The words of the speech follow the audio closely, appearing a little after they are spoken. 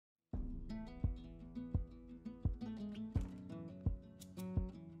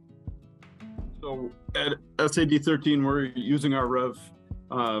So at SAD 13, we're using our REV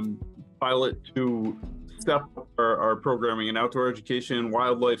pilot to step up our programming in outdoor education,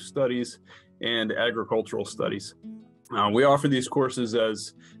 wildlife studies, and agricultural studies. We offer these courses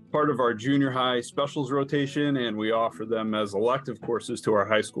as part of our junior high specials rotation, and we offer them as elective courses to our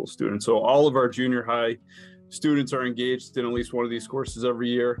high school students. So all of our junior high students are engaged in at least one of these courses every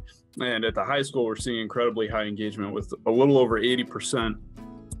year. And at the high school, we're seeing incredibly high engagement with a little over 80%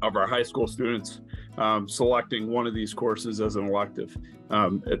 of our high school students selecting one of these courses as an elective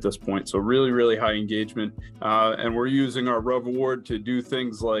at this point. So really, really high engagement. And we're using our REV award to do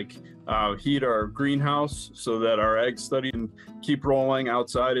things like heat our greenhouse so that our ag study can keep rolling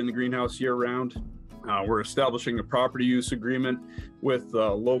outside in the greenhouse year round. We're establishing a property use agreement with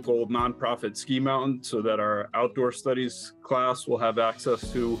local nonprofit Ski Mountain so that our outdoor studies class will have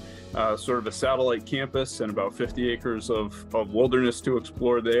access to sort of a satellite campus and about 50 acres of wilderness to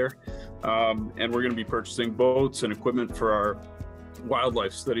explore there. And we're going to be purchasing boats and equipment for our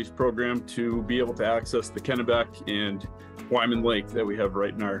wildlife studies program to be able to access the Kennebec and Wyman Lake that we have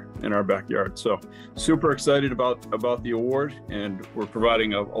right in our backyard. So super excited about the award, and we're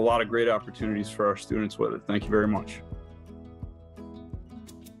providing a lot of great opportunities for our students with it. Thank you very much.